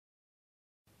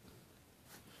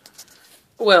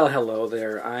Well, hello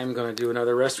there. I'm going to do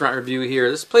another restaurant review here.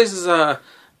 This place is a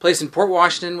place in Port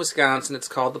Washington, Wisconsin. It's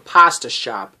called the Pasta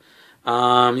Shop.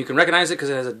 You can recognize it because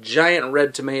it has a giant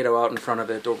red tomato out in front of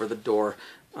it over the door.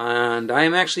 And I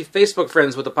am actually Facebook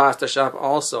friends with the Pasta Shop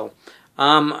also.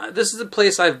 This is a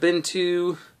place I've been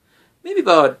to maybe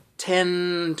about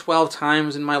 10, 12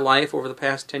 times in my life over the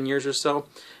past 10 years or so.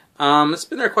 It's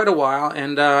been there quite a while,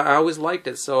 and I always liked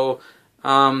it. So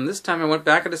this time I went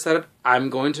back and decided I'm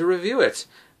going to review it.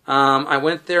 I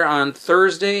went there on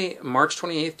Thursday, March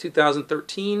 28th,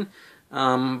 2013,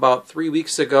 about 3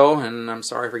 weeks ago, and I'm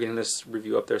sorry for getting this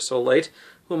review up there so late.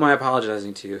 Who am I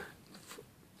apologizing to?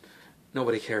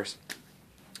 Nobody cares.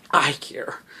 I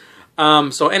care.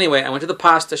 So anyway, I went to the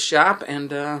Pasta Shop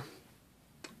and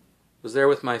was there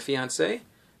with my fiancée,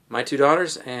 my 2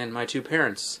 daughters, and my 2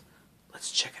 parents.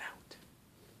 Let's check it out.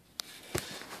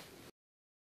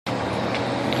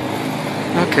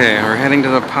 Okay, we're heading to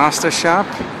the Pasta Shop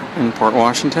in Port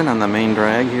Washington on the main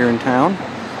drag here in town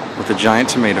with a giant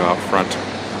tomato out front.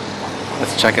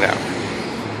 Let's check it out.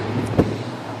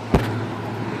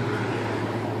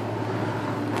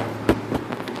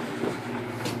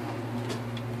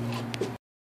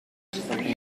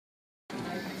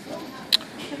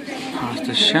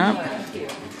 Pasta Shop,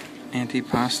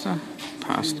 antipasta,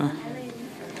 pasta.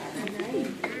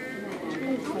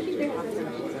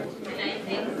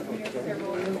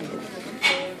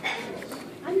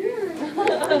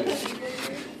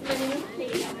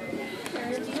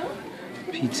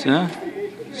 Pizza,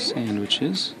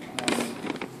 sandwiches.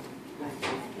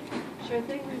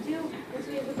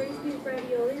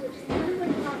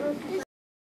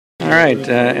 Alright,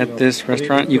 at this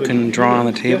restaurant you can draw on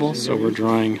the table, so we're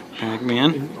drawing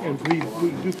Pac-Man. And please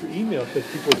do for email, because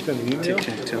people send an email.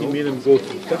 Tic-tac-toe. Email them go to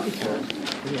the secretary.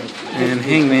 And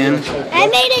Hangman. I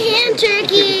made a hand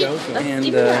turkey. And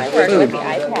food.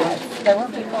 There were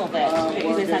people that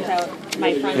they sent out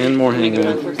my friend and more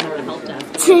Hangman.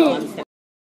 Hmm.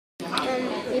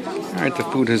 Alright, the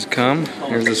food has come.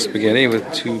 Here's the spaghetti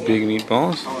with 2 big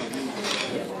meatballs.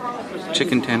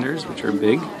 Chicken tenders, which are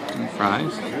big, and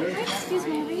fries.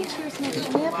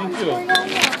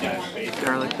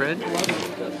 Garlic bread.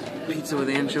 Pizza with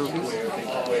anchovies.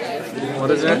 What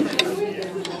is that?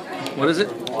 What is it?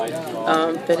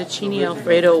 Fettuccine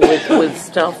Alfredo with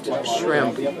stuffed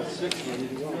shrimp.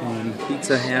 And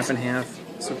pizza half and half,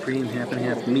 supreme half and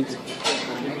half meat.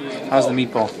 How's the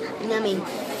meatball? Yummy.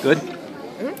 Good?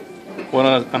 What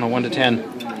on a 1 to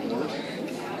 10?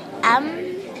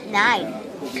 9.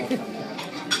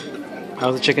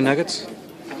 How's the chicken nuggets?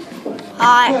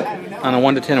 Hot. On a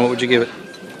 1 to 10, what would you give it?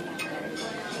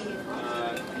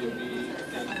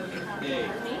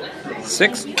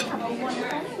 6?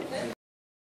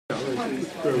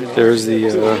 There's the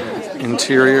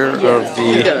interior of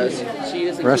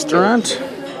the restaurant.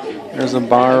 There's a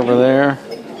bar over there.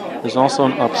 There's also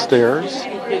an upstairs.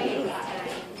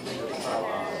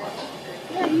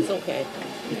 Yeah, he's okay.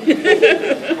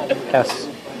 Yes.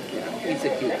 He's a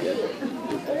cute kid.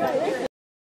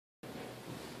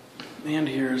 And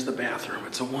here's the bathroom.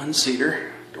 It's a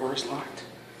 1-seater. Door is locked.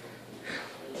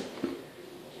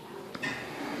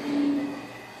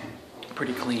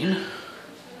 Pretty clean.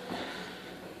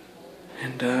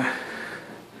 And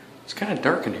it's kind of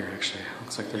dark in here actually.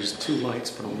 Looks like there's 2 lights,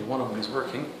 but only one of them is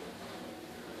working.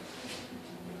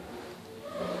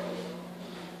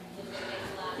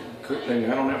 Good thing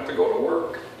I don't have to go to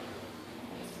work.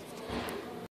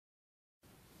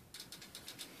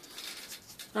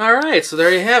 Alright, so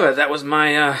there you have it. That was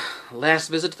my last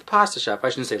visit to the Pasta Shop. I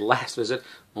shouldn't say last visit,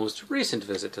 most recent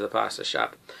visit to the Pasta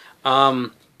Shop.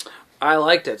 I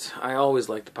liked it. I always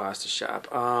liked the Pasta Shop.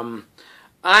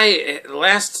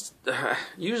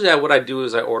 Usually what I do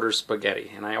is I order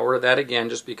spaghetti, and I order that again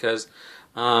just because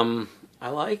I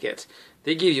like it.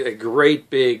 They give you a great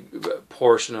big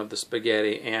portion of the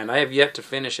spaghetti, and I have yet to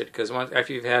finish it because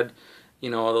after you've had, a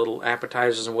little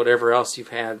appetizers and whatever else you've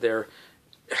had there,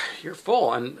 you're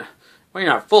full. And well,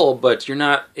 you're not full, but you're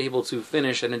not able to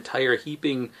finish an entire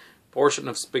heaping portion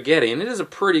of spaghetti, and it is a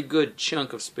pretty good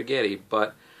chunk of spaghetti.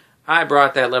 But I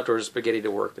brought that leftover spaghetti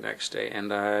to work the next day,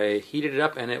 and I heated it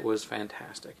up, and it was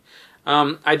fantastic.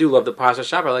 I do love the Pasta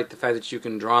Shop. I like the fact that you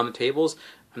can draw on the tables.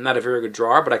 I'm not a very good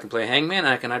drawer, but I can play Hangman,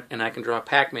 and I can draw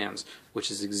Pac-Mans, which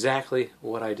is exactly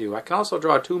what I do. I can also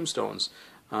draw tombstones,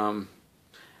 and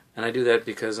I do that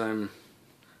because I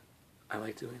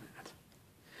like doing that.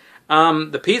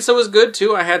 The pizza was good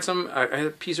too. I had a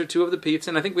piece or 2 of the pizza,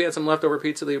 and I think we had some leftover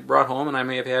pizza they brought home, and I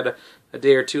may have had a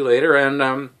day or 2 later.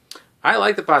 And I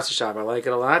like the Pasta Shop. I like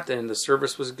it a lot, and the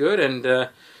service was good, and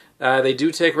They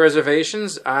do take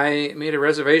reservations. I made a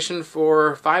reservation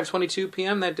for 5:22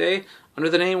 p.m. that day under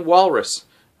the name Walrus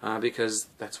because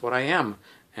that's what I am.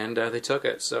 And they took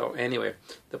it. So anyway,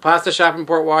 the Pasta Shop in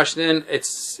Port Washington,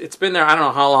 it's been there, I don't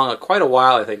know how long, quite a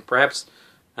while, I think. Perhaps,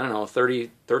 I don't know, 30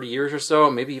 years or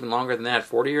so, maybe even longer than that,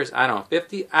 40 years, I don't know,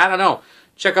 50, I don't know.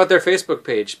 Check out their Facebook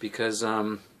page because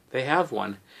they have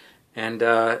one. And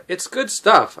it's good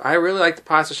stuff. I really like the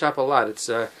Pasta Shop a lot. It's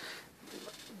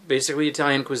basically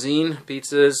Italian cuisine,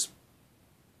 pizzas,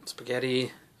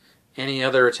 spaghetti, any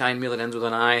other Italian meal that ends with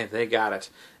an I, they got it.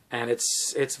 And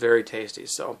it's very tasty.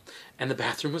 So, and the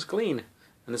bathroom was clean,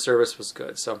 and the service was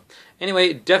good. So,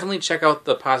 anyway, definitely check out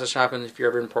the Pasta Shop, and if you're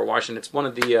ever in Port Washington, it's one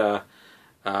of the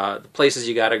places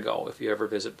you gotta go if you ever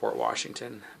visit Port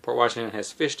Washington. Port Washington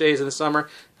has fish days in the summer,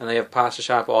 and they have Pasta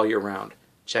Shop all year round.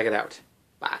 Check it out.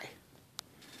 Bye.